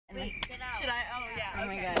Wait, should I? Oh yeah. Oh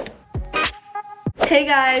okay. my god. Hey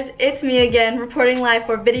guys, it's me again, reporting live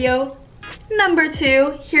for video number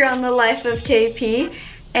 2 here on the Life of KP.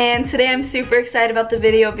 And today I'm super excited about the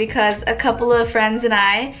video because a couple of friends and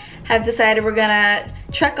I have decided we're gonna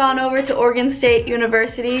trek on over to Oregon State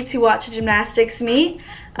University to watch a gymnastics meet.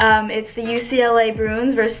 It's the UCLA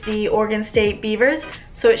Bruins versus the Oregon State Beavers,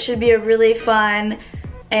 so it should be a really fun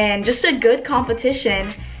and just a good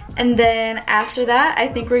competition. And then after that, I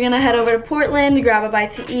think we're gonna head over to Portland to grab a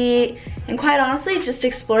bite to eat and quite honestly just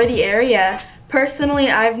explore the area. Personally,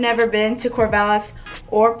 I've never been to Corvallis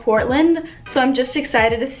or Portland, so I'm just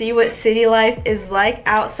excited to see what city life is like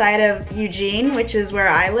outside of Eugene, which is where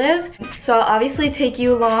I live. So I'll obviously take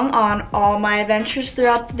you along on all my adventures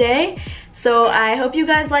throughout the day. So I hope you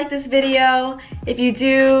guys like this video. If you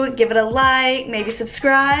do, give it a like, maybe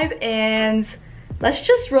subscribe, and let's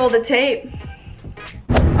just roll the tape.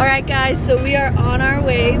 Alright guys, so we are on our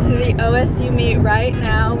way to the OSU meet right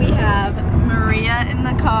now. We have Maria in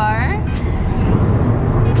the car,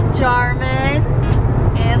 Jarman,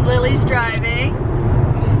 and Lily's driving.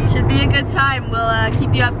 Should be a good time. We'll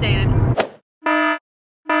keep you updated.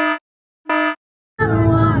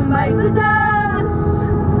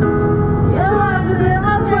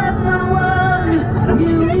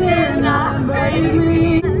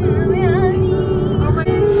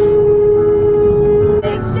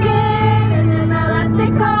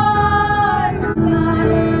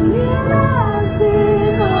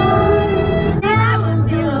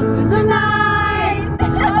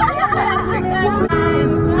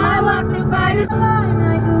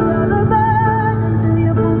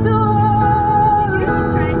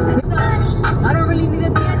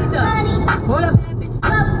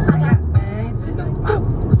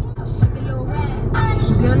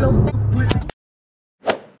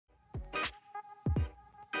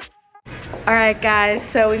 Alright guys,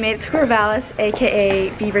 so we made it to Corvallis, aka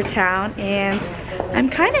Beavertown, and I'm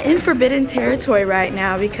kind of in forbidden territory right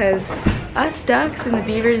now because us ducks and the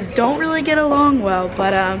beavers don't really get along well,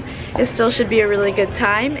 but it still should be a really good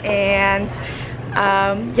time. And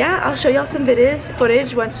yeah, I'll show y'all some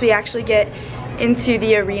footage once we actually get into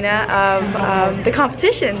the arena of the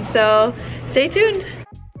competition, so stay tuned.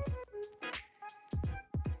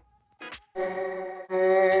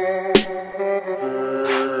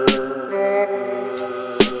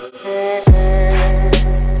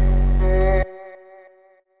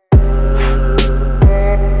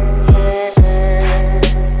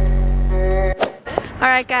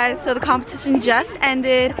 Alright guys, so the competition just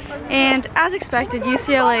ended, and as expected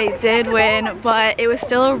UCLA did win, but it was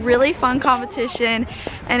still a really fun competition,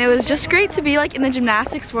 and it was just great to be like in the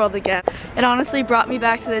gymnastics world again. It honestly brought me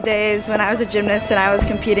back to the days when I was a gymnast and I was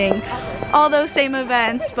competing all those same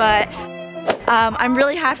events, but I'm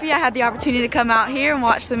really happy I had the opportunity to come out here and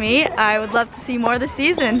watch the meet. I would love to see more this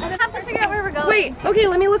season. I have to figure out where we're going. Wait, okay,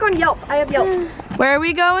 let me look on Yelp. I have Yelp. Where are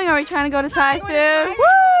we going? Are we trying to go to Thai food? Woo!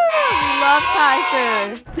 Love Thai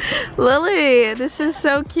food. Lily, this is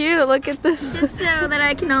so cute. Look at this. Just so that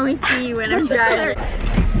I can always see you when I'm driving.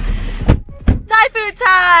 Thai food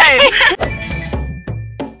time!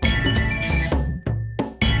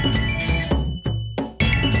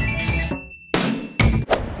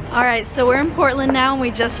 Alright, so we're in Portland now and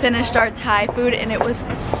we just finished our Thai food and it was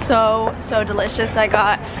so delicious. I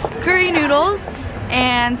got curry noodles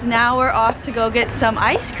and now we're off to go get some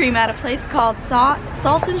ice cream at a place called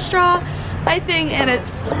Salt and Straw, I think, and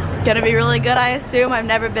it's gonna be really good, I assume. I've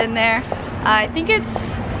never been there. I think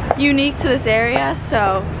it's unique to this area,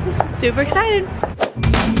 so super excited.